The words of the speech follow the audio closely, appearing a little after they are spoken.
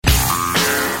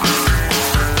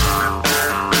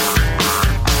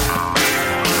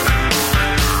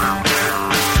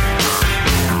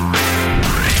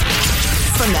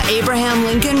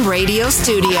radio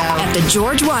studio at the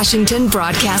George Washington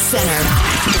Broadcast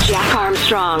Center. Jack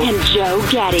Armstrong and Joe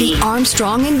Getty. The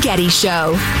Armstrong and Getty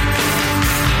Show.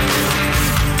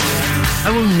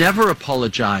 I will never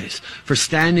apologize for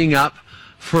standing up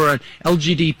for an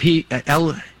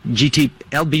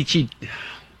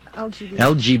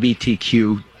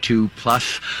LGBTQ2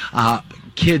 plus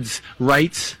kids'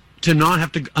 rights to not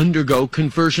have to undergo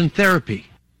conversion therapy.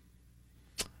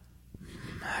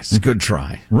 It's a good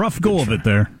try. Rough go of it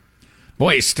there.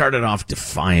 Boy, he started off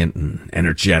defiant and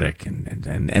energetic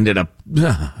and ended up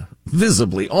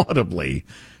visibly, audibly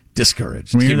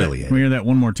discouraged, humiliated. We hear that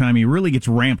one more time. He really gets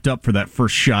ramped up for that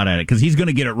first shot at it because he's going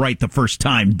to get it right the first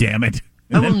time, damn it.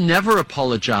 I will never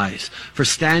apologize for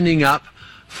standing up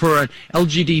for an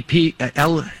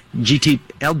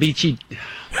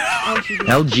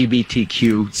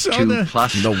LGBTQ2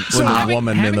 plus. The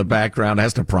woman in the background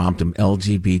has to prompt him,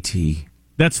 LGBT.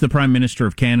 That's the Prime Minister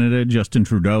of Canada, Justin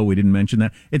Trudeau. We didn't mention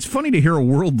that. It's funny to hear a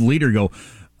world leader go,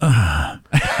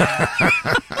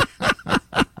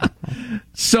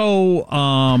 So,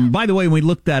 by the way, we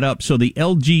looked that up. So the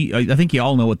LG, I think you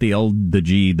all know what the L, the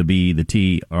G, the B, the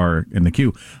T are, and the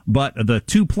Q. But the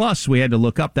 2 plus we had to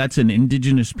look up. That's an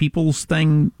indigenous peoples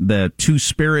thing. The two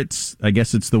spirits, I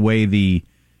guess it's the way we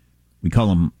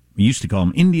used to call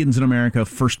them Indians in America,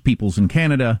 First Peoples in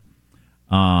Canada.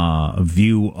 A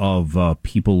view of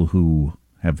people who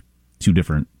have two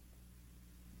different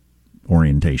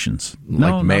orientations,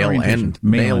 like male and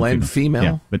female.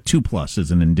 Yeah, but 2 plus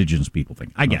is an indigenous people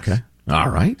thing, I guess. Okay. All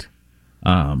right.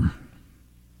 Well,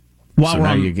 so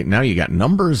now you got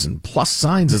numbers and plus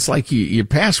signs. It's like your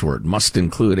password must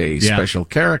include a special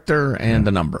character and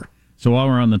a number. So while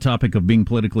we're on the topic of being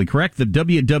politically correct, the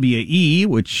WWE,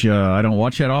 which I don't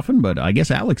watch that often, but I guess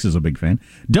Alex is a big fan.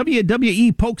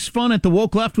 WWE pokes fun at the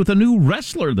woke left with a new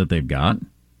wrestler that they've got.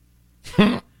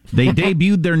 They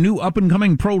debuted their new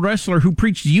up-and-coming pro wrestler who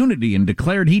preached unity and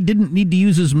declared he didn't need to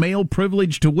use his male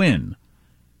privilege to win,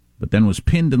 but then was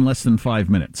pinned in less than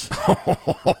 5 minutes.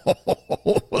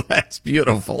 That's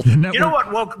beautiful. You know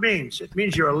what woke means? It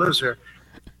means you're a loser.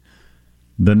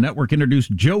 The network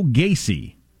introduced Joe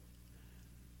Gacy.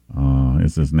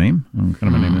 Is his name? What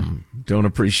kind of a name is it? Don't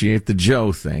appreciate the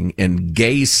Joe thing. And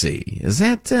Gacy. Is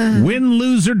that... Win,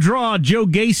 lose, or draw, Joe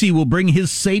Gacy will bring his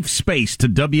safe space to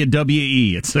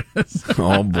WWE, it says.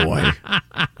 Oh, boy.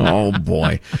 Oh,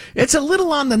 boy. It's a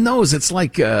little on the nose. It's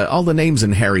like all the names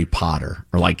in Harry Potter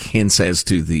are like hints as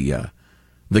to the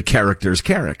character's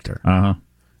character. Uh-huh.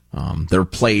 They're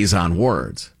plays on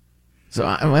words. So,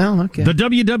 okay. The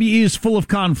WWE is full of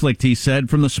conflict, he said,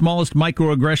 from the smallest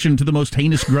microaggression to the most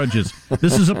heinous grudges.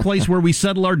 This is a place where we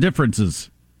settle our differences.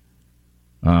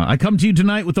 I come to you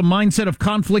tonight with a mindset of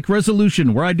conflict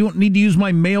resolution, where I don't need to use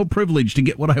my male privilege to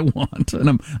get what I want.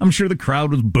 And I'm sure the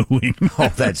crowd was booing.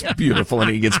 Oh, that's beautiful.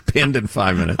 And he gets pinned in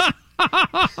 5 minutes.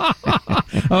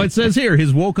 Oh, it says here,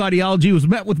 his woke ideology was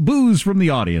met with boos from the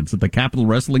audience at the Capitol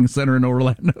Wrestling Center in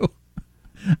Orlando.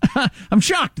 I'm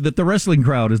shocked that the wrestling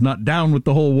crowd is not down with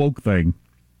the whole woke thing.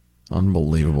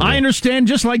 Unbelievable. I understand,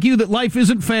 just like you, that life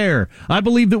isn't fair. I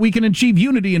believe that we can achieve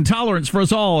unity and tolerance for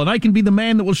us all, and I can be the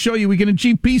man that will show you we can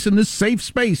achieve peace in this safe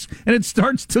space. And it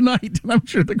starts tonight, and I'm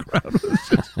sure the crowd was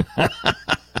just...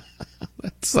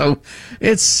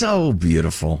 It's so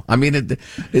beautiful. I mean,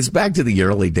 it's back to the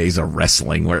early days of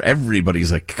wrestling where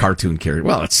everybody's a cartoon character.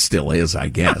 Well, it still is, I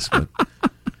guess, but...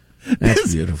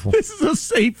 That's beautiful. This is a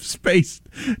safe space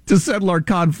to settle our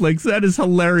conflicts. That is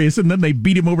hilarious. And then they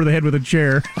beat him over the head with a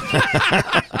chair.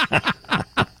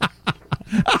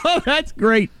 Oh, that's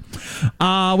great.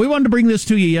 We wanted to bring this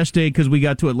to you yesterday because we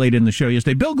got to it late in the show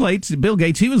yesterday. Bill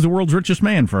Gates, he was the world's richest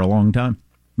man for a long time.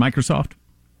 Microsoft.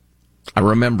 I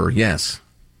remember, yes.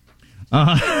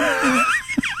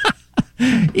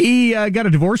 He got a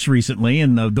divorce recently,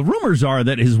 and the rumors are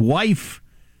that his wife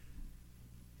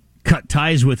cut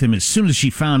ties with him as soon as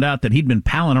she found out that he'd been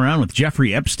palling around with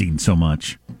Jeffrey Epstein so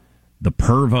much. The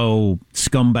pervo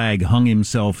scumbag hung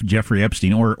himself, Jeffrey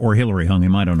Epstein, or Hillary hung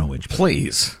him. I don't know which.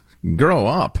 Please, grow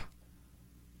up.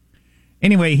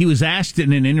 Anyway, he was asked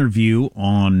in an interview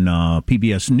on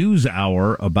PBS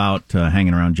NewsHour about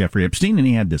hanging around Jeffrey Epstein, and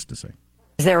he had this to say.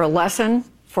 Is there a lesson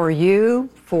for you,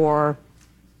 for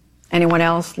anyone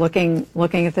else looking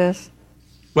at this?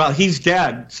 Well, he's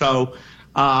dead, so...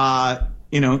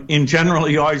 in general,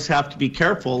 you always have to be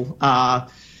careful. All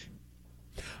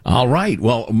right.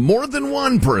 Well, more than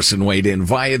one person weighed in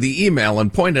via the email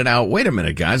and pointed out, wait a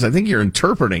minute, guys, I think you're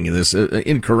interpreting this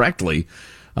incorrectly.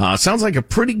 Sounds like a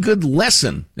pretty good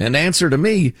lesson. And answer to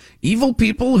me, evil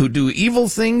people who do evil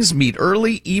things meet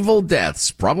early evil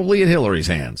deaths, probably at Hillary's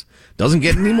hands. Doesn't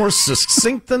get any more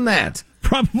succinct than that.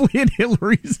 Probably in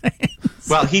Hillary's hands.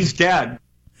 Well, he's dead.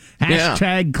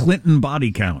 Hashtag Clinton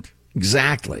body count.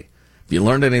 Exactly. If you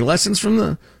learned any lessons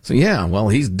from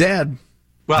he's dead.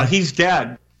 Well, he's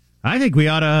dead. I think we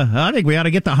ought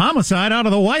to get the homicide out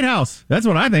of the White House. That's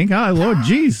what I think. Oh, Lord,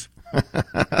 jeez.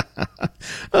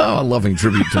 A loving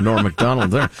tribute to Norm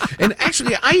Macdonald there. And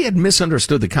actually, I had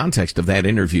misunderstood the context of that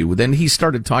interview. Then he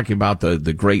started talking about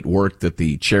the great work that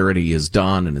the charity has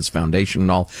done and his foundation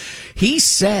and all. He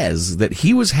says that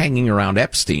he was hanging around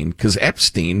Epstein because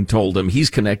Epstein told him he's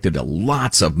connected to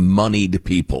lots of moneyed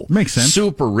people. Makes sense.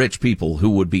 Super rich people who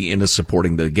would be into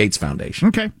supporting the Gates Foundation.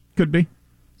 Okay, could be.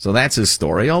 So that's his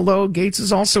story, although Gates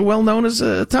is also well known as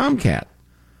a tomcat.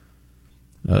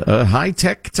 A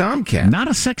high-tech tomcat. Not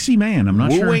a sexy man, I'm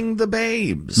not sure. Wooing the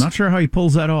babes. Not sure how he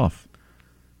pulls that off.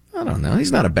 I don't know.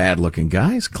 He's not a bad-looking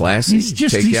guy. He's classy.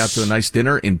 Take you out to a nice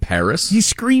dinner in Paris. He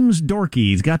screams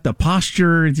dorky. He's got the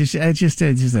posture.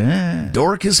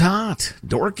 Dork is hot.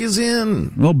 Dork is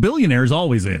in. Well, billionaire's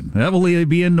always in. That will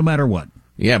be in no matter what.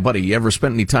 Yeah, buddy, you ever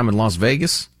spent any time in Las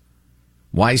Vegas?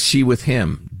 Why is she with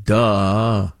him?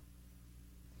 Duh.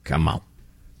 Come on.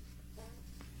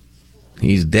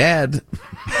 He's dead.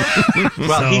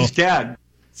 Well, he's dead.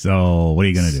 So what are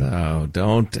you going to do? So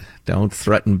don't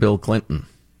threaten Bill Clinton.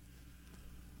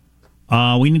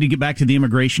 We need to get back to the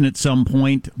immigration at some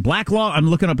point. I'm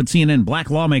looking up at CNN.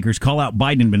 Black lawmakers call out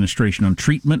Biden administration on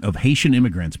treatment of Haitian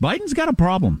immigrants. Biden's got a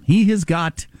problem. He has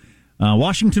got.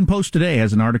 Washington Post today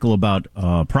has an article about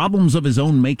problems of his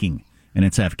own making, and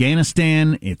it's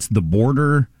Afghanistan. It's the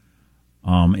border.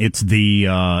 It's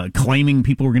the claiming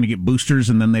people are going to get boosters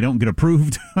and then they don't get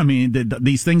approved. I mean,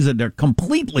 these things that are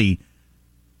completely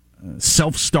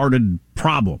self-started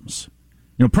problems.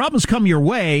 You know, problems come your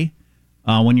way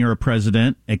when you're a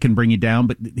president. It can bring you down,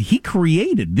 but he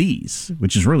created these,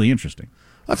 which is really interesting.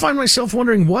 I find myself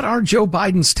wondering, what are Joe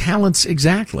Biden's talents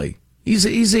exactly?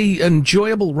 He's a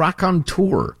enjoyable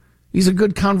raconteur. He's a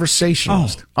good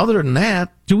conversationalist. Oh. Other than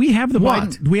that, do we have the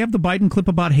Biden clip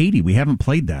about Haiti? We haven't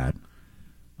played that.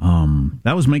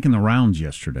 That was making the rounds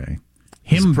yesterday.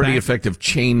 He's a pretty effective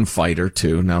chain fighter,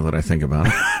 too, now that I think about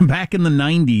it. Back in the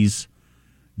 90s,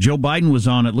 Joe Biden was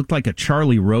on, it looked like a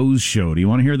Charlie Rose show. Do you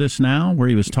want to hear this now, where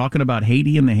he was talking about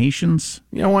Haiti and the Haitians?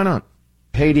 Yeah, why not?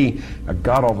 Haiti, a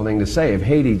god-awful thing to say, if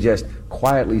Haiti just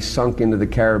quietly sunk into the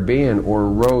Caribbean or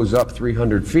rose up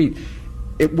 300 feet,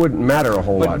 it wouldn't matter a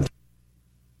whole lot.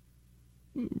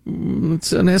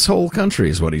 It's an asshole country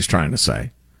is what he's trying to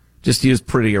say. Just use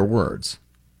prettier words.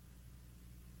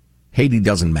 Haiti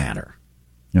doesn't matter.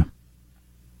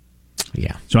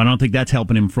 Yeah. So I don't think that's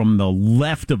helping him from the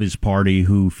left of his party,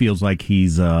 who feels like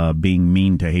he's being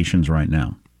mean to Haitians right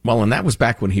now. Well, and that was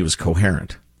back when he was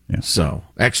coherent. Yeah. So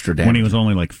extra damage. When he was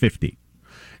only like 50.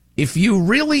 If you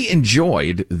really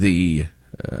enjoyed the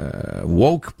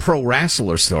woke pro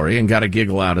wrestler story and got a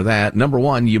giggle out of that, number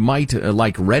one, you might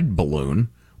like Red Balloon,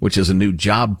 which is a new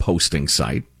job posting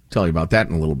site. Tell you about that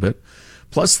in a little bit.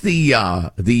 Plus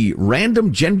the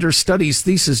random gender studies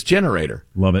thesis generator.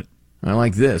 Love it. I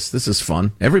like this. This is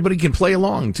fun. Everybody can play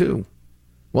along, too.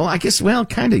 Well, I guess,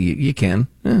 kind of, you can.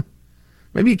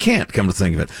 Maybe you can't, come to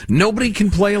think of it. Nobody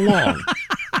can play along.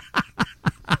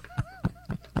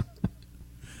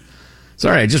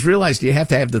 Sorry, I just realized you have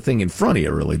to have the thing in front of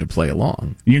you, really, to play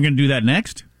along. You're going to do that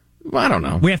next? Well, I don't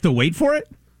know. We have to wait for it?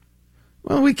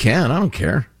 Well, we can. I don't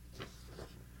care.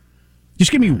 Just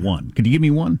give me one. Could you give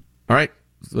me one? All right.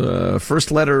 The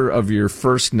first letter of your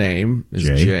first name is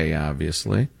J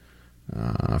obviously.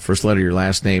 First letter of your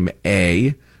last name,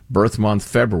 A. Birth month,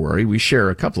 February. We share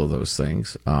a couple of those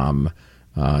things.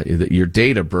 Your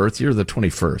date of birth, you're the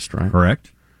 21st, right?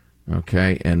 Correct.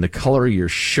 Okay. And the color of your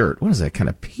shirt, what is that, kind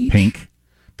of peach? Pink.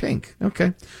 Okay.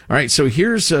 All right. So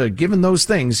here's, given those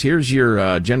things, here's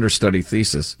your gender study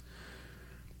thesis.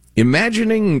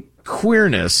 Imagining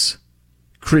queerness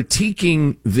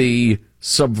critiquing the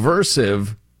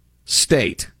subversive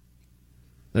state.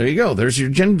 There you go. There's your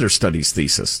gender studies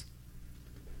thesis.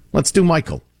 Let's do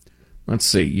Michael. Let's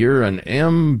see. You're an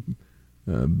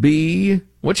MB.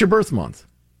 What's your birth month?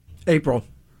 April.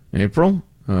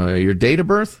 Your date of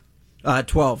birth?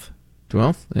 12.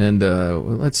 12. And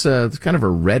it's kind of a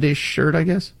reddish shirt, I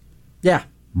guess? Yeah.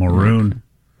 Maroon.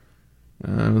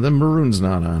 The maroon's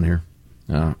not on here.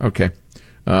 Okay.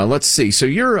 Let's see. So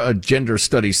your gender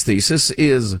studies thesis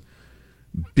is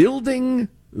building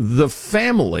the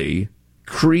family,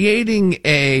 creating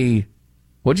a...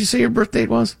 What'd you say your birth date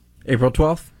was? April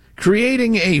 12th.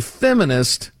 Creating a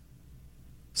feminist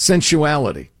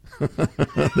sensuality.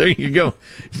 There you go.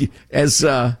 As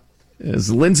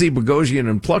Lindsay Bogosian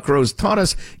and Pluckrose taught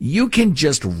us, you can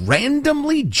just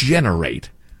randomly generate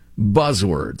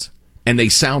buzzwords and they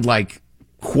sound like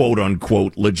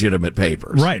quote-unquote legitimate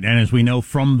papers. Right, and as we know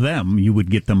from them, you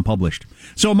would get them published.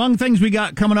 So among things we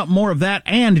got coming up, more of that,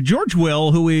 and George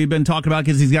Will, who we've been talking about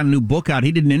because he's got a new book out,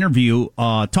 he did an interview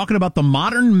talking about the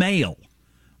modern male,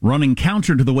 running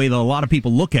counter to the way that a lot of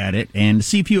people look at it, and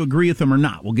see if you agree with him or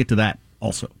not. We'll get to that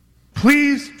also.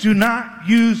 Please do not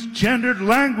use gendered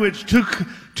language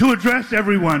to address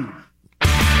everyone.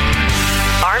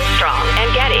 Armstrong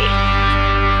and Getty.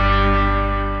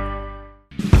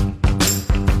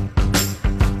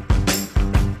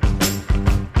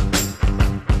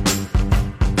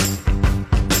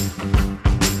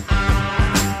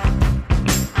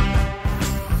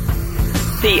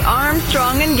 The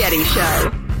Armstrong and Getty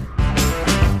Show.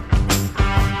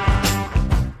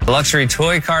 The luxury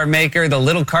toy car maker, the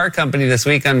Little Car Company, this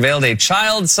week unveiled a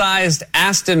child-sized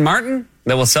Aston Martin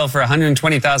that will sell for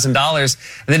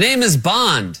 $120,000. The name is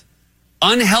Bond.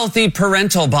 Unhealthy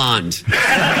parental bond.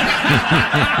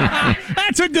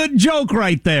 That's a good joke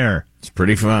right there. It's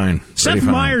pretty fine. Seth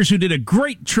Meyers, who did a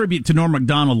great tribute to Norm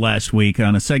Macdonald last week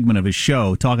on a segment of his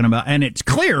show, talking about, and it's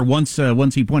clear once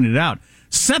he pointed it out,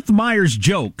 Seth Meyers'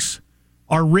 jokes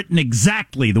are written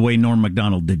exactly the way Norm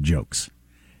Macdonald did jokes.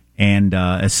 And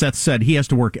as Seth said, he has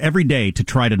to work every day to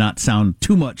try to not sound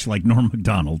too much like Norm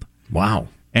Macdonald. Wow.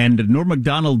 And Norm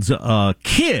Macdonald's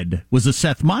kid was a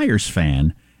Seth Meyers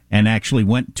fan and actually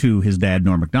went to his dad,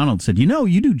 Norm Macdonald, and said,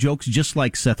 you do jokes just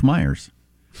like Seth Meyers.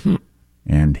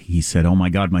 And he said, oh, my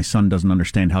God, my son doesn't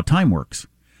understand how time works.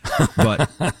 But,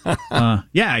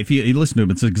 yeah, if you listen to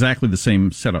him, it's exactly the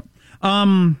same setup.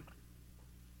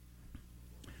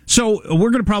 So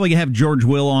we're going to probably have George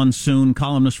Will on soon,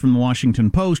 columnist from the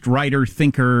Washington Post, writer,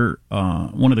 thinker,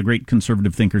 one of the great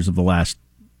conservative thinkers of the last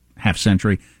half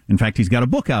century. In fact, he's got a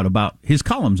book out about his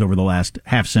columns over the last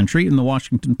half century in the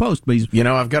Washington Post. But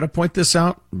I've got to point this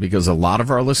out because a lot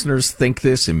of our listeners think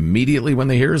this immediately when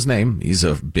they hear his name. He's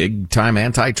a big-time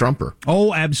anti-Trumper.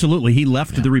 Oh, absolutely. He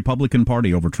left the Republican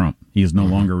Party over Trump. He is no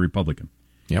longer a Republican.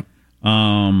 Yep.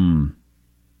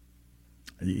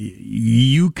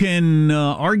 You can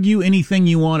argue anything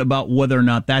you want about whether or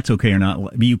not that's okay or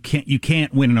not. You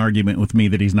can't win an argument with me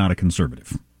that he's not a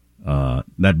conservative.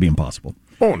 That'd be impossible.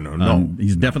 Oh, no.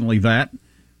 He's definitely that.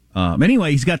 Anyway,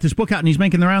 he's got this book out, and he's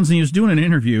making the rounds, and he was doing an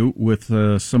interview with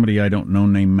somebody I don't know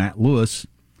named Matt Lewis,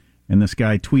 and this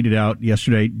guy tweeted out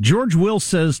yesterday, George Will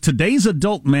says today's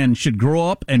adult men should grow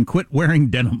up and quit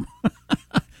wearing denim.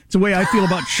 It's the way I feel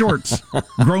about shorts.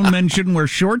 Grown men shouldn't wear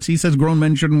shorts. He says grown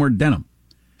men shouldn't wear denim.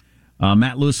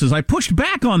 Matt Lewis says, I pushed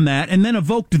back on that and then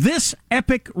evoked this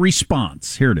epic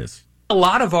response. Here it is. A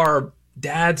lot of our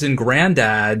dads and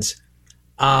granddads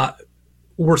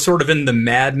were sort of in the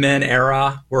Mad Men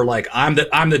era where, like, I'm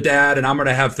the dad and I'm going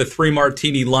to have the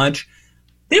 3-martini lunch.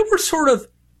 They were sort of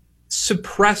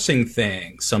suppressing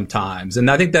things sometimes. And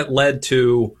I think that led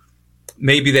to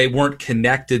maybe they weren't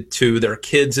connected to their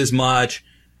kids as much.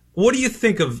 What do you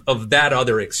think of that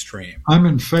other extreme? I'm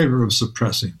in favor of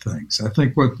suppressing things. I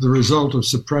think what the result of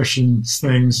suppression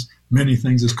many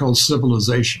things, is called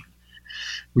civilization.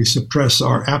 We suppress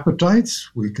our appetites,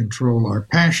 we control our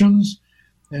passions,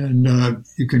 and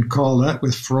you can call that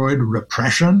with Freud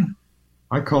repression.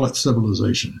 I call it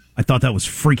civilization. I thought that was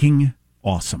freaking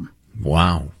awesome.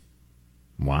 Wow.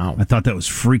 I thought that was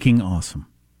freaking awesome.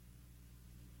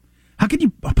 How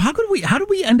do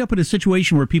we end up in a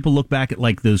situation where people look back at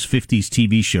like those 50s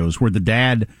TV shows where the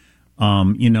dad,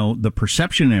 the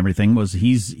perception and everything was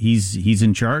he's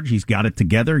in charge, he's got it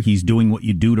together, he's doing what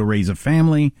you do to raise a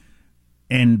family,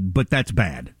 but that's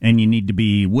bad, and you need to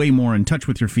be way more in touch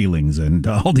with your feelings and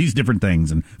all these different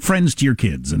things, and friends to your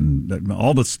kids, and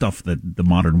all the stuff that the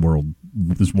modern world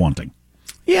is wanting.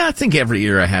 Yeah, I think every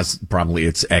era has probably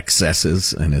its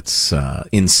excesses and its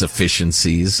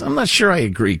insufficiencies. I'm not sure I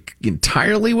agree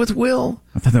entirely with Will.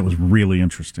 I thought that was really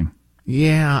interesting.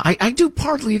 Yeah, I do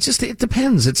partly. It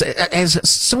depends. It's as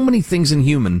so many things in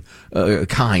human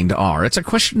kind are. It's a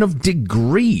question of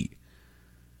degree.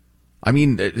 I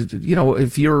mean, if is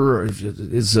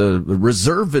a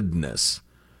reservedness.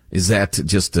 Is that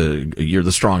just you're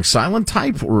the strong silent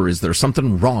type, or is there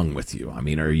something wrong with you? I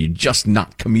mean, are you just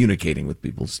not communicating with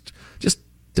people? Just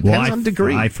depends on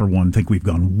degree. I, for one, think we've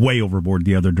gone way overboard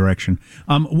the other direction.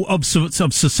 Of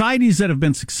societies that have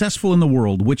been successful in the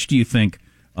world, which do you think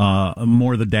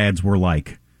more the dads were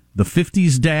like? The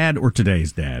 50s dad or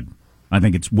today's dad? I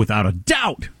think it's without a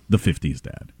doubt the 50s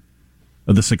dad.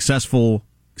 The successful,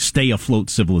 stay-afloat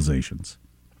civilizations.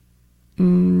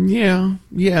 Yeah.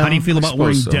 How do you feel about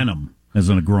wearing denim as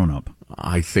a grown-up?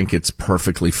 I think it's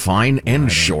perfectly fine,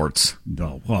 and shorts.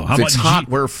 Oh, well, if it's hot,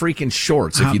 wear freaking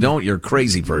shorts. If you don't, you're a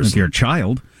crazy person. If you're a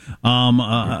child.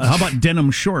 How about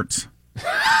denim shorts?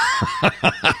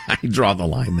 I draw the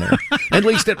line there, at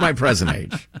least at my present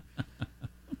age.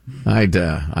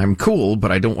 I'm cool,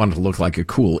 but I don't want to look like a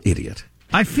cool idiot.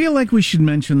 I feel like we should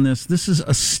mention this. This is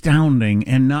astounding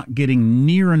and not getting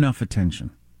near enough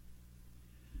attention.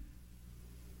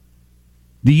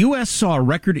 The U.S. saw a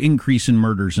record increase in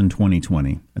murders in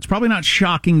 2020. It's probably not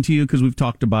shocking to you because we've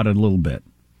talked about it a little bit.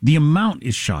 The amount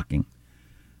is shocking.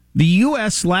 The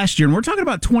U.S. last year, and we're talking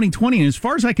about 2020, and as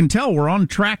far as I can tell, we're on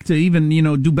track to even,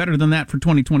 do better than that for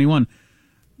 2021.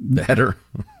 Better.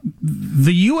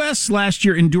 The U.S. last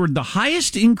year endured the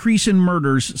highest increase in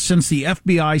murders since the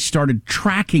FBI started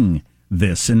tracking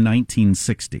this in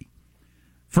 1960.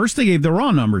 First, they gave the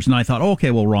raw numbers, and I thought,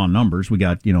 raw numbers. We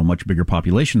got, much bigger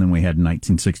population than we had in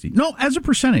 1960. No, as a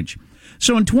percentage.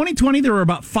 So in 2020, there were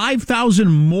about 5,000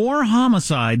 more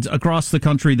homicides across the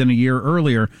country than a year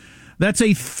earlier. That's a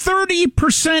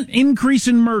 30% increase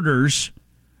in murders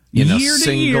in year a to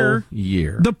single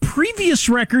year. The previous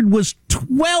record was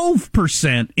 12%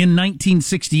 in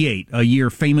 1968, a year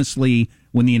famously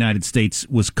when the United States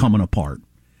was coming apart.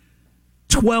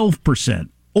 12%.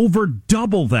 Over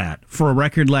double that for a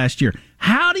record last year.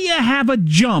 How do you have a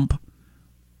jump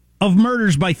of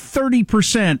murders by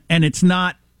 30% and it's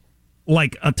not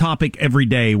like a topic every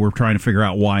day we're trying to figure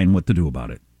out why and what to do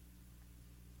about it?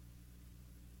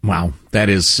 Wow, that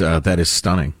is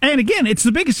stunning. And again, it's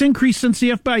the biggest increase since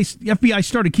the FBI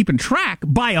started keeping track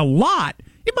by a lot.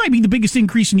 It might be the biggest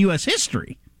increase in U.S.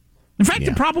 history. In fact,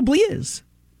 It probably is.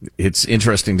 It's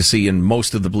interesting to see in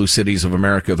most of the blue cities of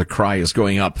America, the cry is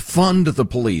going up, fund the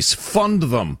police, fund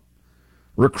them,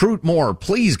 recruit more,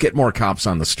 please get more cops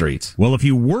on the streets. Well, if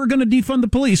you were going to defund the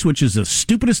police, which is the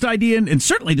stupidest idea and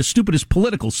certainly the stupidest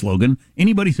political slogan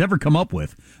anybody's ever come up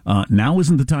with, now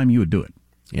isn't the time you would do it.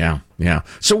 Yeah.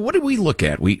 So what do we look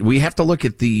at? We have to look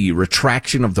at the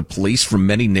retraction of the police from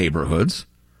many neighborhoods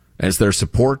as their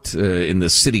support in the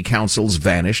city councils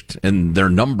vanished and their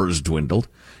numbers dwindled.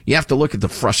 You have to look at the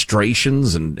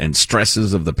frustrations and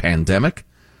stresses of the pandemic.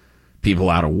 People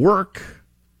out of work.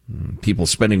 People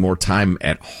spending more time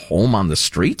at home on the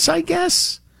streets, I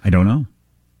guess. I don't know.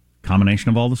 Combination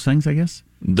of all those things, I guess.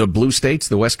 The blue states,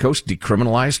 the West Coast,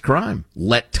 decriminalized crime.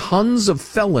 Let tons of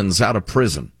felons out of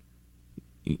prison.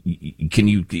 Can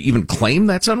you even claim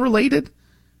that's unrelated?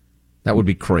 That would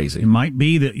be crazy. It might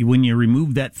be that when you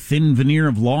remove that thin veneer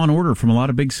of law and order from a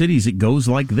lot of big cities, it goes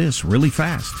like this really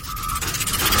fast.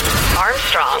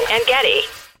 Armstrong and Getty.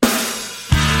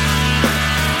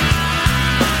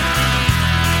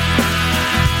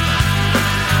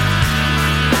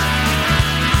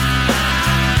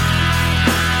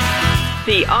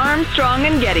 The Armstrong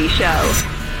and Getty Show.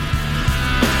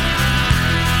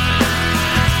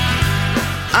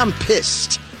 I'm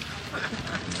pissed.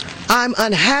 I'm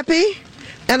unhappy,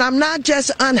 and I'm not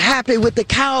just unhappy with the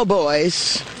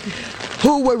cowboys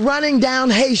who were running down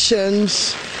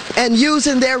Haitians and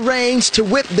using their reins to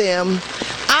whip them.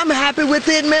 I'm happy with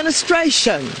the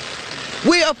administration.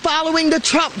 We are following the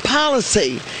Trump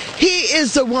policy. He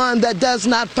is the one that does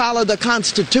not follow the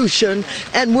Constitution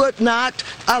and would not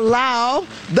allow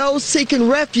those seeking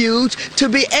refuge to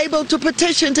be able to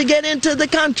petition to get into the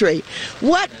country.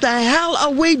 What the hell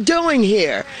are we doing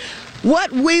here?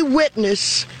 What we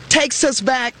witnessed takes us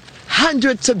back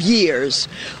hundreds of years.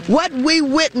 What we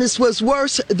witnessed was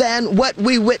worse than what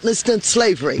we witnessed in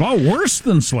slavery. Well, worse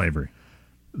than slavery.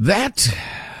 That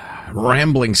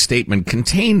rambling statement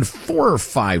contained 4 or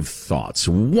 5 thoughts,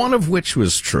 one of which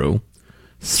was true,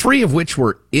 3 of which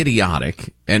were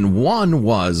idiotic, and 1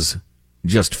 was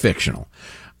just fictional.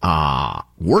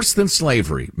 Worse than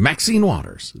slavery. Maxine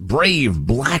Waters, brave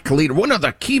black leader, one of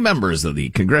the key members of the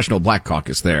Congressional Black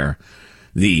Caucus there.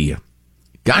 The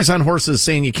guys on horses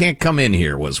saying you can't come in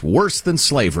here was worse than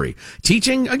slavery.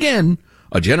 Teaching, again,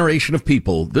 a generation of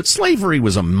people that slavery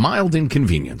was a mild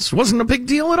inconvenience. Wasn't a big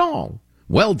deal at all.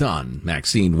 Well done,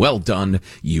 Maxine. Well done,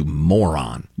 you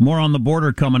moron. More on the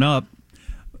border coming up.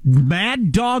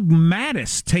 Mad Dog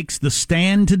Mattis takes the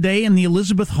stand today in the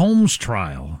Elizabeth Holmes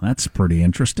trial. That's pretty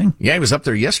interesting. Yeah, he was up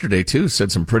there yesterday, too.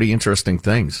 Said some pretty interesting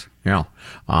things. Yeah.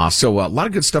 So a lot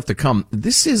of good stuff to come.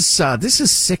 This is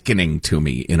sickening to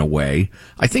me in a way.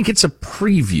 I think it's a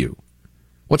preview.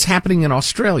 What's happening in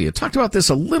Australia. Talked about this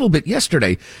a little bit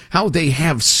yesterday, how they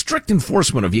have strict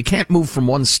enforcement of you can't move from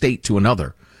one state to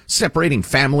another. Separating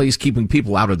families, keeping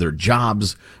people out of their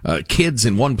jobs, kids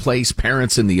in one place,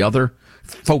 parents in the other.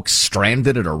 Folks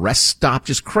stranded at a rest stop,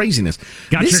 just craziness.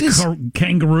 Got your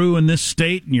kangaroo in this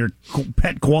state and your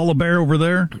pet koala bear over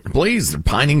there? Please, they're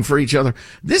pining for each other.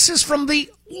 This is from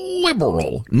the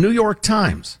liberal New York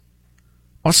Times.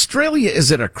 Australia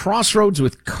is at a crossroads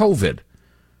with COVID.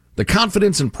 The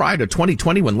confidence and pride of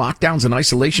 2020 when lockdowns and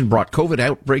isolation brought COVID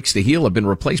outbreaks to heel have been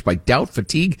replaced by doubt,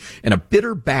 fatigue, and a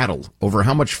bitter battle over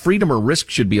how much freedom or risk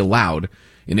should be allowed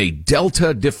in a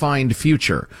Delta-defined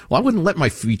future. Well, I wouldn't let my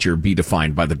future be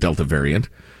defined by the Delta variant.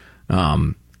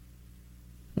 What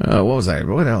was that?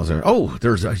 What else? Oh,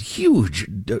 there's a huge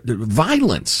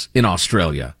violence in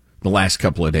Australia the last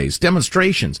couple of days.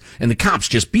 Demonstrations, and the cops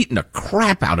just beating the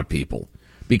crap out of people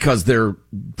because they're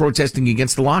protesting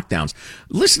against the lockdowns.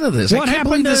 Listen to this. I can't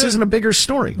believe this isn't a bigger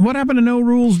story. What happened to No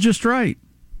Rules, Just Right?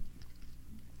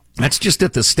 That's just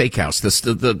at the steakhouse.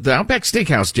 The Outback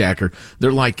Steakhouse, Jacker.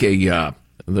 They're like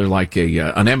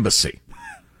an embassy.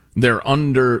 They're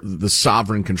under the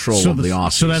sovereign control of the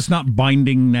Aussies. So that's not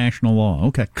binding national law.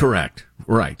 Okay. Correct.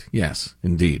 Right. Yes,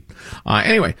 indeed.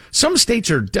 Anyway, some states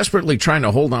are desperately trying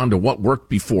to hold on to what worked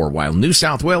before, while New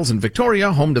South Wales and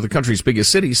Victoria, home to the country's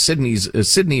biggest cities,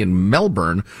 Sydney and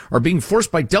Melbourne, are being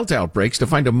forced by Delta outbreaks to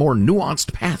find a more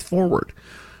nuanced path forward.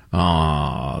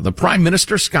 The Prime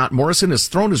Minister, Scott Morrison, has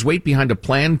thrown his weight behind a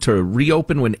plan to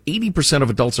reopen when 80% of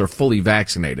adults are fully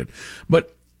vaccinated.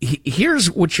 But here's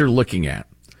what you're looking at.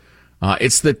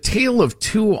 It's the tale of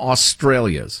two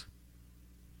Australias.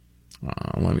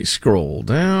 Let me scroll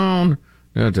down.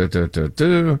 I'm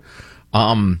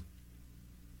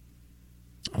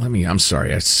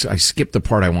sorry. I skipped the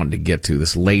part I wanted to get to.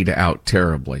 This laid out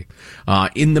terribly.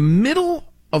 In the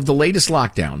middle of the latest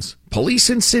lockdowns, police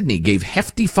in Sydney gave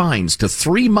hefty fines to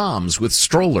 3 moms with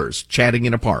strollers chatting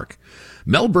in a park.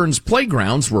 Melbourne's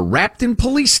playgrounds were wrapped in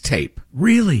police tape.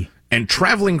 Really? And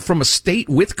traveling from a state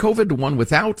with COVID to one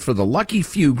without, for the lucky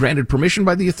few granted permission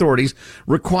by the authorities,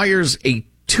 requires a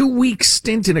 2-week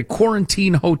stint in a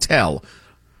quarantine hotel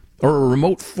or a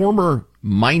remote former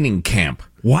mining camp.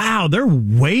 Wow, they're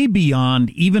way beyond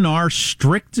even our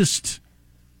strictest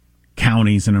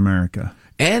counties in America.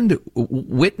 And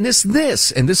witness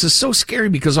this, and this is so scary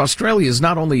because Australia is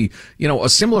not only, a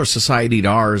similar society to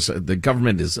ours, the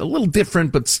government is a little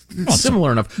different, but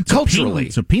similar enough. Culturally.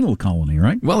 It's a penal colony,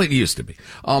 right? Well, it used to be.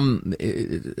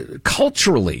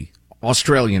 Culturally,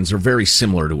 Australians are very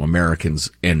similar to Americans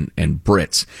and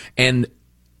Brits. And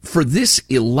for this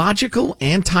illogical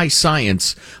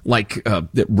anti-science,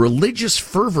 religious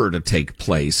fervor to take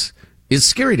place is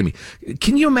scary to me.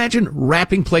 Can you imagine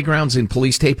wrapping playgrounds in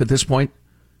police tape at this point?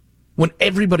 When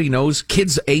everybody knows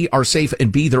kids, A, are safe,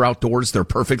 and B, they're outdoors, they're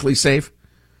perfectly safe?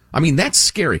 I mean, that's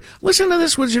scary. Listen to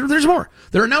this. There's more.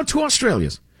 There are now 2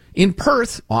 Australias. In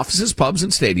Perth, offices, pubs,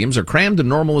 and stadiums are crammed and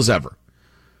normal as ever.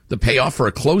 The payoff for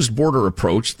a closed border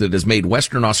approach that has made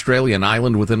Western Australia an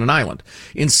island within an island.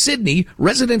 In Sydney,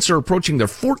 residents are approaching their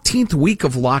 14th week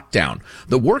of lockdown.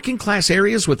 The working class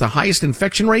areas with the highest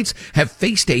infection rates have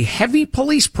faced a heavy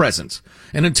police presence.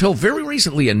 And until very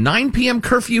recently, a 9 p.m.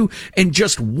 curfew and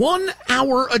just 1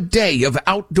 hour a day of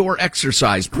outdoor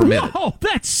exercise permitted. Whoa,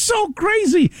 that's so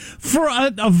crazy for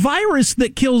a virus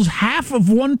that kills half of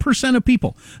 1% of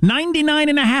people.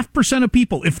 99.5% of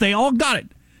people, if they all got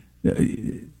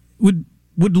it,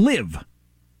 would live.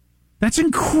 That's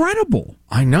incredible.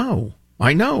 I know.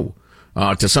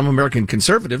 To some American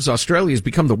conservatives, Australia has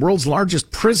become the world's largest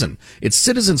prison. Its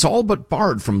citizens all but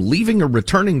barred from leaving or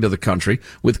returning to the country,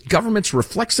 with governments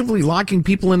reflexively locking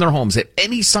people in their homes at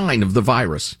any sign of the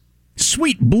virus.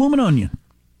 Sweet blooming onion.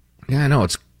 Yeah, I know.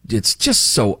 It's just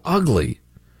so ugly.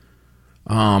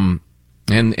 And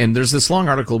there's this long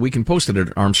article, we can post it at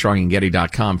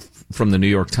ArmstrongandGetty.com from the New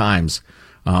York Times,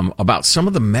 about some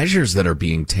of the measures that are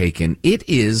being taken. It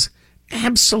is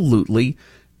absolutely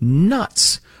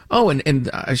nuts. Oh, and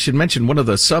I should mention one of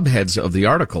the subheads of the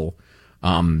article.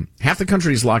 Half the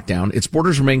country is locked down. Its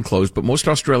borders remain closed, but most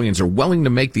Australians are willing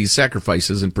to make these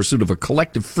sacrifices in pursuit of a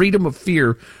collective freedom of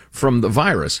fear from the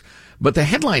virus. But the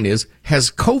headline is,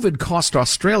 has COVID cost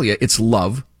Australia its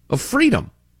love of freedom?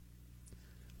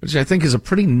 Which I think is a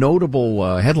pretty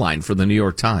notable headline for the New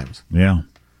York Times. Yeah.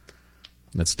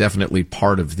 That's definitely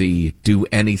part of the do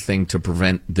anything to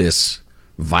prevent this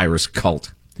virus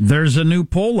cult. There's a new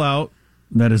poll out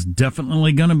that is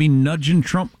definitely going to be nudging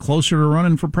Trump closer to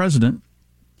running for president.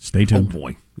 Stay tuned.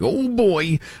 Oh,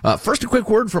 boy. First, a quick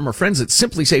word from our friends at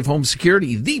Simply Safe Home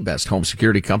Security, the best home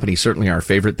security company, certainly our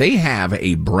favorite. They have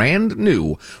a brand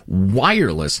new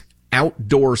wireless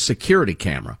outdoor security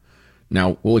camera.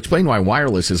 Now, we'll explain why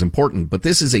wireless is important, but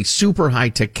this is a super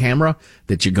high-tech camera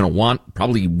that you're going to want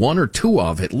probably 1 or 2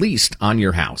 of at least on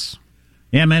your house.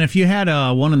 Yeah, man, if you had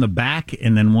one in the back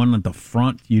and then one at the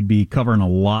front, you'd be covering a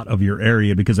lot of your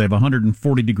area because they have a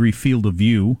 140-degree field of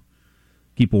view.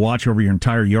 Keep a watch over your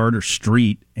entire yard or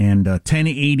street, and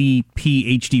 1080p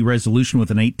HD resolution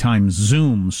with an 8x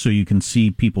zoom so you can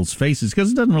see people's faces,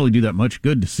 because it doesn't really do that much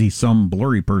good to see some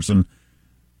blurry person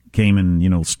came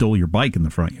and, stole your bike in the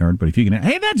front yard. But if you can,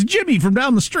 hey, that's Jimmy from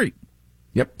down the street.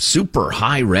 Yep, super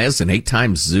high res and 8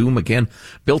 times zoom. Again,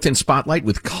 built-in spotlight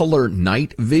with color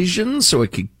night vision, so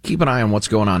it can keep an eye on what's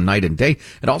going on night and day.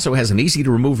 It also has an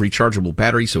easy-to-remove rechargeable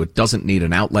battery, so it doesn't need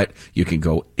an outlet. You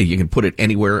can put it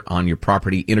anywhere on your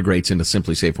property. Integrates into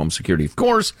SimpliSafe Home Security, of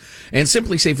course. And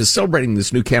SimpliSafe is celebrating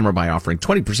this new camera by offering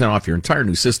 20% off your entire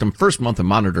new system. First month of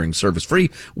monitoring service free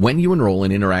when you enroll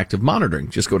in interactive monitoring.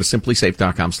 Just go to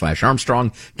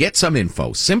simplysafe.com/Armstrong. Get some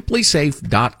info.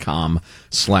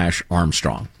 simplysafe.com/Armstrong.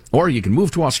 Or you can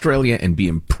move to Australia and be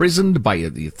imprisoned by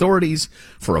the authorities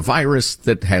for a virus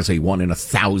that has a 1 in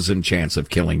 1,000 chance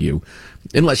of killing you.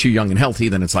 Unless you're young and healthy,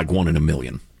 then it's like 1 in a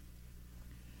million.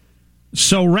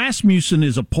 So Rasmussen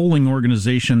is a polling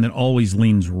organization that always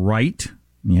leans right.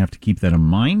 You have to keep that in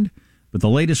mind. But the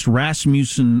latest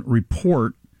Rasmussen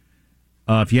report,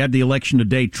 if you had the election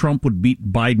today, Trump would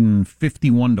beat Biden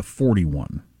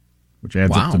 51-41, which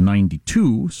adds up to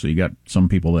 92. So you got some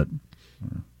people that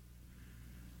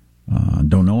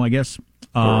don't know, I guess.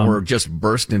 Or just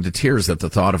burst into tears at the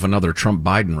thought of another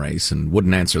Trump-Biden race and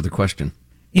wouldn't answer the question.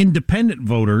 Independent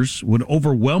voters would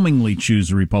overwhelmingly choose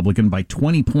the Republican by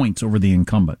 20 points over the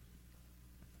incumbent.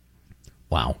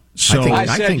 Wow. So I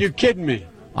said, you're kidding me.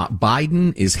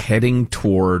 Biden is heading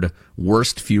toward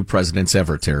worst few presidents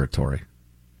ever territory.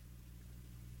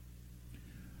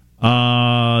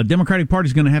 Democratic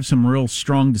Party's going to have some real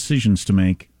strong decisions to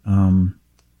make.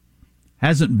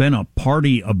 Hasn't been a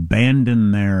party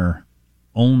abandon their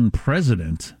own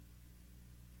president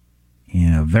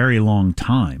in a very long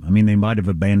time. I mean, they might have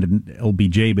abandoned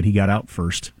LBJ, but he got out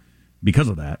first because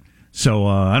of that. So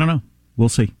I don't know. We'll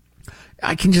see.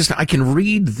 I can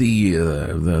read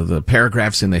the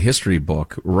paragraphs in the history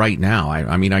book right now.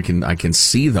 I mean, I can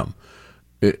see them.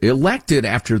 Elected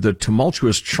after the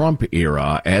tumultuous Trump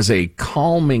era as a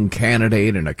calming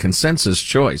candidate and a consensus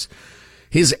choice.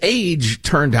 His age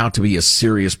turned out to be a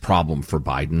serious problem for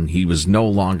Biden. He was no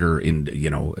longer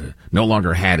no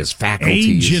longer had his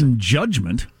faculties. Age and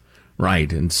judgment.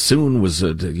 Right. And soon was,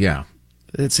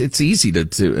 it's easy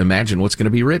to imagine what's going to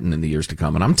be written in the years to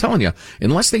come. And I'm telling you,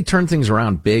 unless they turn things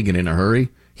around big and in a hurry,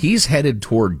 he's headed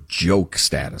toward joke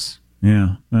status.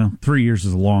 Yeah. Well, 3 years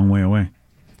is a long way away.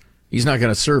 He's not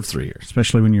going to serve 3 years.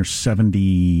 Especially when you're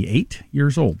 78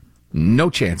 years old. No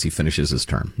chance he finishes his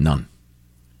term. None.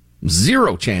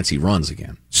 Zero chance he runs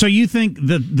again. So you think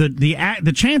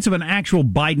the chance of an actual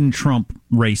Biden-Trump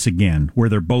race again, where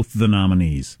they're both the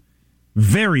nominees,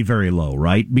 very, very low,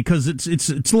 right? Because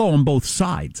it's low on both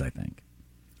sides, I think.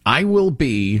 I will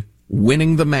be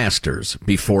winning the Masters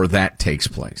before that takes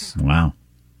place. Wow.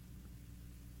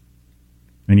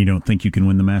 And you don't think you can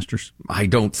win the Masters? I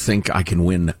don't think I can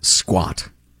win squat.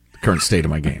 Current state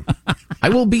of my game. I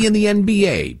will be in the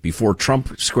NBA before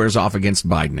Trump squares off against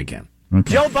Biden again.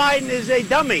 Okay. Joe Biden is a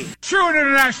dummy. True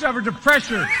international effort to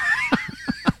pressure.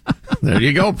 There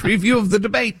you go. Preview of the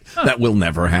debate. That will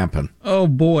never happen. Oh,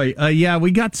 boy. Yeah,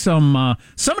 we got some...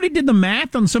 somebody did the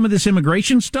math on some of this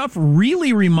immigration stuff.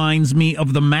 Really reminds me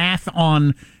of the math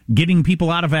on getting people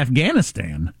out of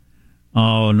Afghanistan.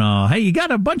 Oh, no. Hey, you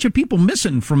got a bunch of people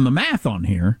missing from the math on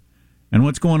here. And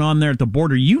what's going on there at the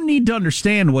border. You need to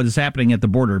understand what is happening at the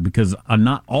border because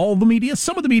not all the media,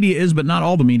 some of the media is, but not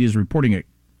all the media is reporting it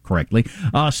correctly.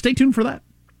 Stay tuned for that.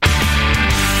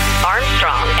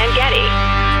 Armstrong and Getty.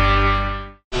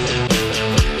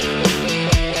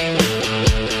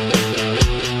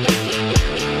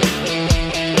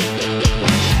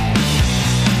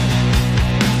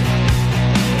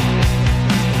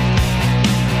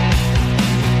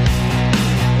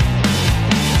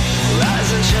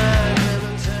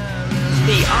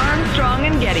 The Armstrong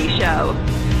and Getty Show.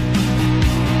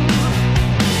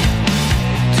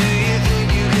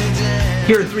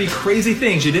 Here are 3 crazy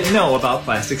things you didn't know about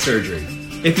plastic surgery.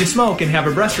 If you smoke and have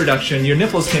a breast reduction, your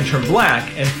nipples can turn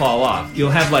black and fall off.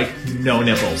 You'll have, no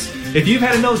nipples. If you've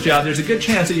had a nose job, there's a good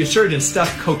chance that your surgeon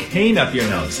stuffed cocaine up your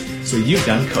nose. So you've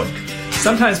done coke.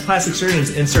 Sometimes plastic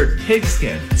surgeons insert pig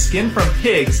skin from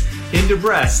pigs, into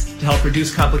breasts to help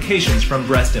reduce complications from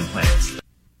breast implants.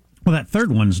 Well, that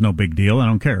third one's no big deal. I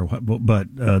don't care. But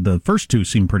the first 2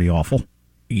 seem pretty awful.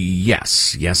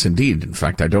 Yes, indeed. In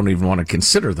fact, I don't even want to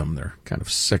consider them. They're kind of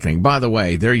sickening. By the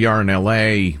way, there you are in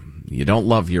L.A., you don't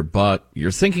love your butt,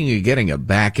 you're thinking of getting a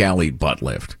back alley butt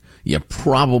lift. You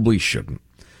probably shouldn't.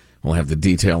 We'll have the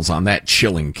details on that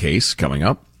chilling case coming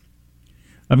up.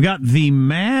 I've got the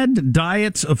mad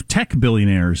diets of tech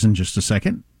billionaires in just a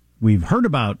second. We've heard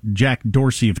about Jack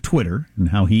Dorsey of Twitter and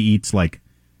how he eats like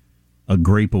a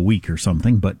grape a week or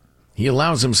something, but he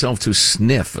allows himself to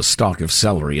sniff a stalk of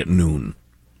celery at noon.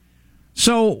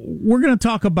 So we're going to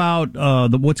talk about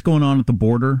what's going on at the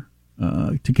border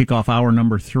to kick off hour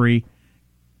number 3.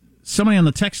 Somebody on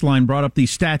the text line brought up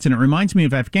these stats, and it reminds me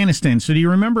of Afghanistan. So do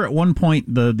you remember at one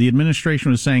point the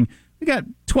administration was saying, we got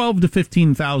 12 to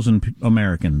 15,000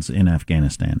 Americans in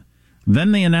Afghanistan.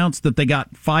 Then they announced that they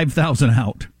got 5,000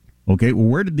 out. Okay, well,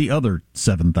 where did the other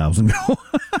 7,000 go?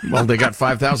 Well, they got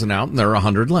 5,000 out, and there are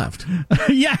 100 left.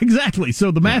 Yeah, exactly. So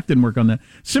the math didn't work on that.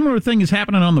 Similar thing is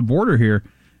happening on the border here.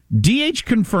 DH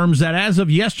confirms that as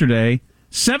of yesterday,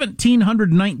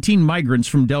 1,719 migrants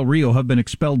from Del Rio have been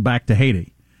expelled back to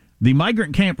Haiti. The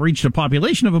migrant camp reached a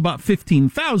population of about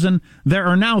 15,000. There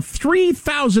are now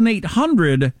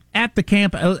 3,800 at the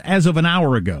camp as of an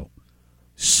hour ago.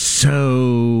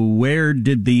 So where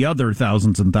did the other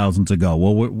thousands and thousands go?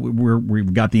 Well,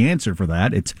 we've got the answer for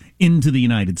that. It's into the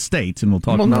United States, and we'll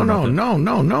talk more about that.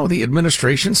 No. The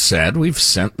administration said we've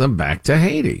sent them back to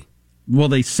Haiti. Well,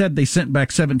 they said they sent back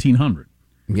 1,700.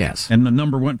 Yes. And the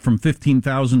number went from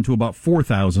 15,000 to about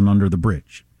 4,000 under the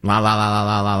bridge. La la la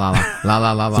la la la la la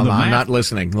la la la. I'm not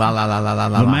listening. La la la la la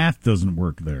la. The math doesn't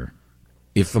work there.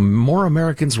 If more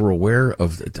Americans were aware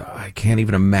of, I can't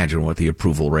even imagine what the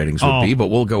approval ratings would be, but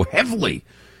we'll go heavily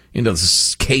into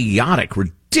this chaotic,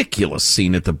 ridiculous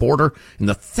scene at the border and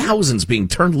the thousands being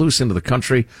turned loose into the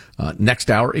country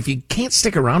next hour. If you can't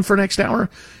stick around for next hour,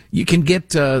 you can get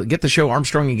the show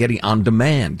Armstrong and Getty on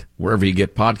demand wherever you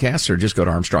get podcasts, or just go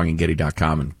to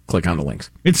ArmstrongandGetty.com and click on the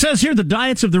links. It says here the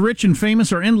diets of the rich and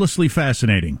famous are endlessly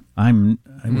fascinating. I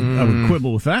would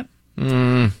quibble with that.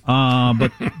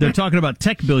 But they're talking about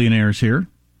tech billionaires here.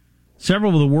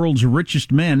 Several of the world's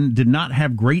richest men did not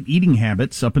have great eating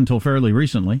habits up until fairly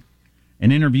recently.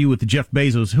 An interview with Jeff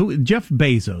Bezos. Who? Jeff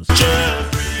Bezos.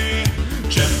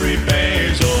 Jeffrey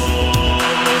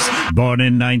Bezos. Born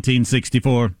in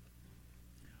 1964.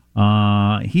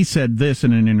 He said this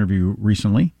in an interview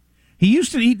recently. He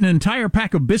used to eat an entire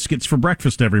pack of biscuits for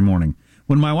breakfast every morning.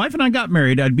 When my wife and I got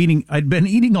married, I'd been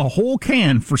eating a whole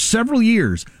can for several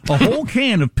years. A whole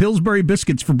can of Pillsbury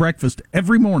biscuits for breakfast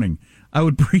every morning. I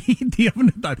would preheat the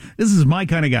oven. This is my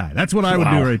kind of guy. That's what I would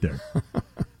do right there.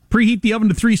 Preheat the oven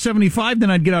to 375,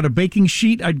 then I'd get out a baking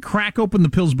sheet. I'd crack open the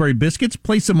Pillsbury biscuits,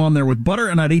 place them on there with butter,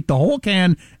 and I'd eat the whole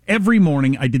can every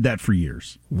morning. I did that for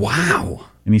years. Wow.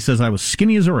 And he says I was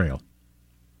skinny as a rail.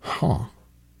 Huh.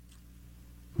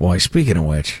 Boy, speaking of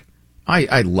which,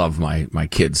 I love my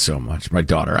kids so much. My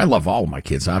daughter. I love all of my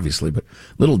kids, obviously, but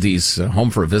little Dee's home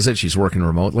for a visit. She's working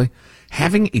remotely.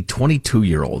 Having a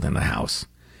 22-year-old in the house,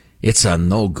 it's a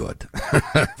no good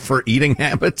for eating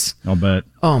habits. I'll bet.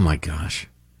 Oh, my gosh.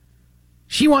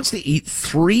 She wants to eat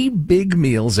 3 big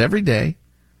meals every day,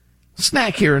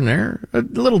 snack here and there, a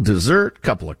little dessert, a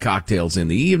couple of cocktails in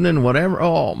the evening, whatever.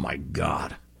 Oh, my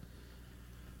God.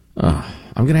 I'm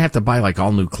going to have to buy like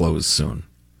all new clothes soon.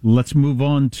 Let's move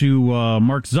on to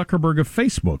Mark Zuckerberg of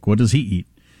Facebook. What does he eat?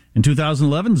 In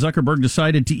 2011, Zuckerberg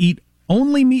decided to eat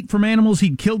only meat from animals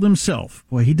he'd killed himself.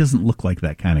 Boy, he doesn't look like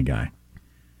that kind of guy.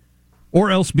 Or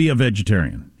else be a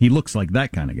vegetarian. He looks like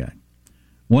that kind of guy.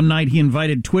 One night, he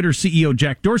invited Twitter CEO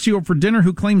Jack Dorsey over for dinner,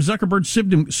 who claimed Zuckerberg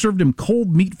served him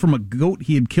cold meat from a goat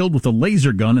he had killed with a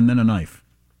laser gun and then a knife.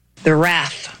 The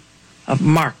wrath of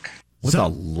Mark. With a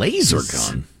laser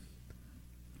gun?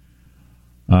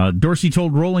 Dorsey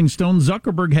told Rolling Stone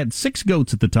Zuckerberg had 6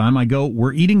 goats at the time. I go,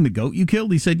 we're eating the goat you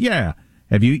killed? He said, yeah.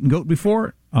 Have you eaten goat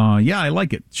before? Yeah, I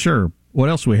like it. Sure. What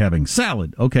else are we having?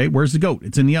 Salad. Okay, where's the goat?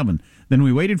 It's in the oven. Then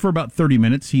we waited for about 30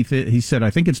 minutes. He said, I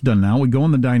think it's done now. We go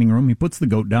in the dining room. He puts the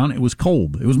goat down. It was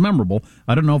cold. It was memorable.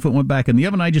 I don't know if it went back in the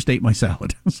oven. I just ate my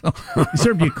salad. So he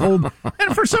served you cold.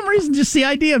 And for some reason, just the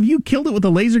idea of you killed it with a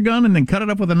laser gun and then cut it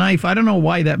up with a knife, I don't know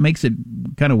why that makes it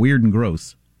kind of weird and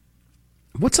gross.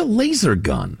 What's a laser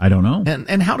gun? I don't know.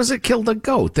 And how does it kill the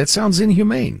goat? That sounds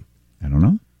inhumane. I don't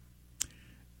know.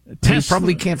 You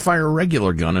probably can't fire a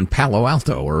regular gun in Palo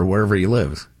Alto or wherever he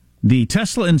lives. The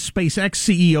Tesla and SpaceX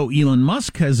CEO Elon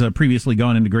Musk has previously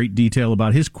gone into great detail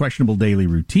about his questionable daily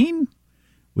routine,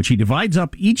 which he divides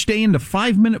up each day into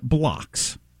 5-minute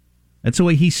blocks. That's the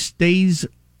way he stays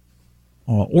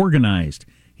organized.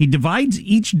 He divides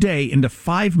each day into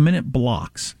 5-minute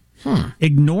blocks.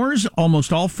 Ignores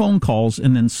almost all phone calls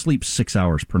and then sleeps 6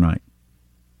 hours per night.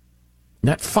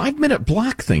 That 5-minute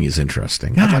block thing is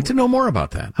interesting. I'd like to know more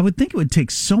about that. I would think it would take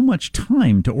so much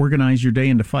time to organize your day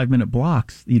into 5-minute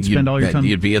blocks. You'd spend all your time.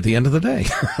 You'd be at the end of the day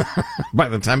by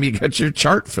the time you got your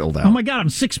chart filled out. Oh my God, I'm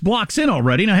 6 blocks in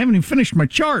already and I haven't even finished my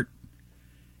chart.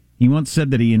 He once said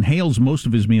that he inhales most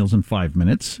of his meals in 5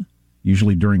 minutes,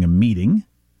 usually during a meeting.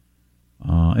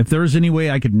 If there was any way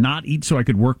I could not eat so I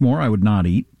could work more, I would not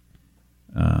eat.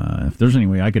 If there's any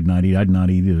way I could not eat, I'd not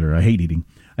eat either. I hate eating.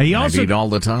 I eat all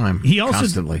the time,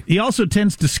 constantly. He also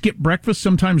tends to skip breakfast,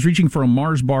 sometimes reaching for a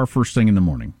Mars bar first thing in the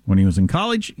morning. When he was in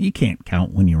college, you can't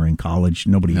count when you were in college.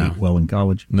 Nobody ate well in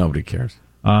college. Nobody cares.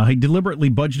 He deliberately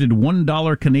budgeted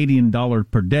 $1 Canadian dollar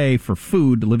per day for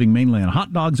food, living mainly on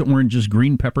hot dogs, oranges,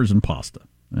 green peppers, and pasta.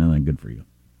 Well, good for you.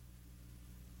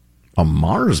 A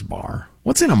Mars bar?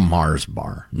 What's in a Mars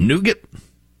bar? Nougat?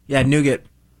 Yeah, nougat.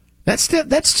 That's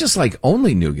just like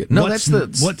only nougat. No,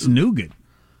 what's nougat?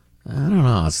 I don't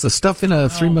know. It's the stuff in a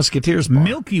Three Musketeers bar.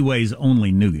 Milky Way's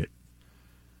only nougat.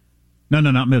 No,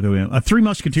 not Milky Way. Three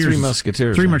Musketeers.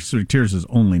 Three Musketeers is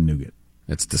only nougat.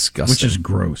 It's disgusting. Which is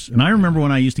gross. And I remember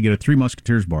when I used to get a Three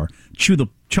Musketeers bar, chew the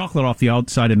chocolate off the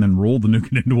outside and then roll the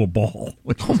nougat into a ball.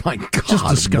 Oh my God. Just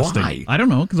disgusting. Why? I don't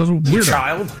know, because I was a weirdo.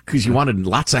 Child? Because you wanted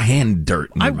lots of hand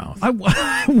dirt in your mouth. I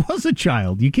was a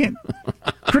child. You can't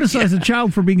criticize a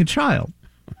child for being a child.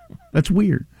 That's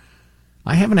weird.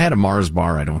 I haven't had a Mars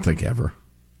bar, I don't think, ever.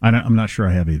 I'm not sure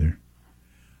I have either.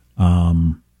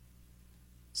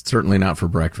 Certainly not for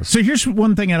breakfast. So here's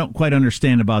one thing I don't quite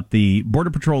understand about the Border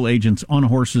Patrol agents on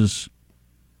horses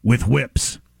with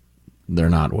whips. They're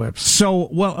not whips. So,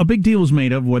 a big deal is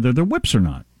made of whether they're whips or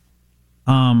not.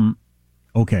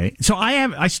 Okay. So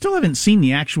I still haven't seen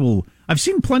the actual... I've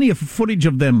seen plenty of footage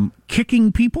of them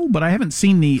kicking people, but I haven't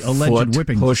seen the alleged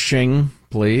whipping. Pushing,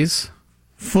 please.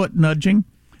 Foot nudging.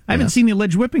 I haven't seen the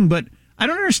alleged whipping, but I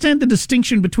don't understand the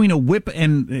distinction between a whip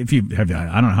and, if you have,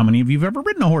 I don't know how many of you have ever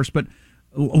ridden a horse, but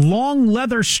long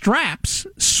leather straps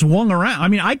swung around. I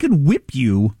mean, I could whip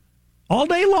you all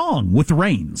day long with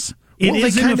reins.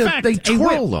 They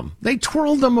twirl them. They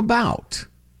twirl them about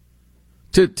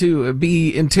to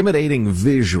be intimidating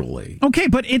visually. Okay,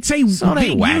 but it's being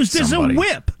used as a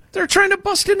whip. They're trying to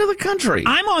bust into the country.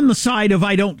 I'm on the side of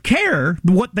I don't care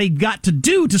what they got to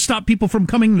do to stop people from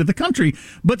coming into the country,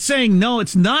 but saying, no,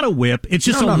 it's not a whip. It's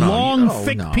just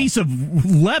thick piece of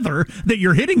leather that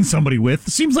you're hitting somebody with.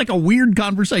 Seems like a weird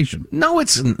conversation. No,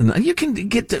 you can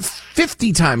get to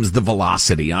 50 times the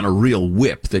velocity on a real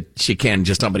whip that you can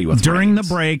just somebody with During reins.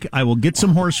 The break, I will get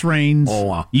some horse reins.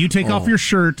 You take off your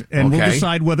shirt, and we'll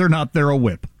decide whether or not they're a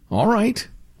whip. All right.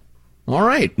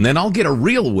 And then I'll get a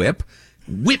real whip.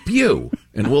 Whip you,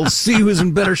 and we'll see who's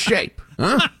in better shape.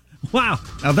 Huh? Wow.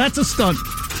 Now that's a stunt.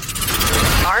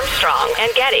 Armstrong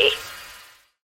and Getty.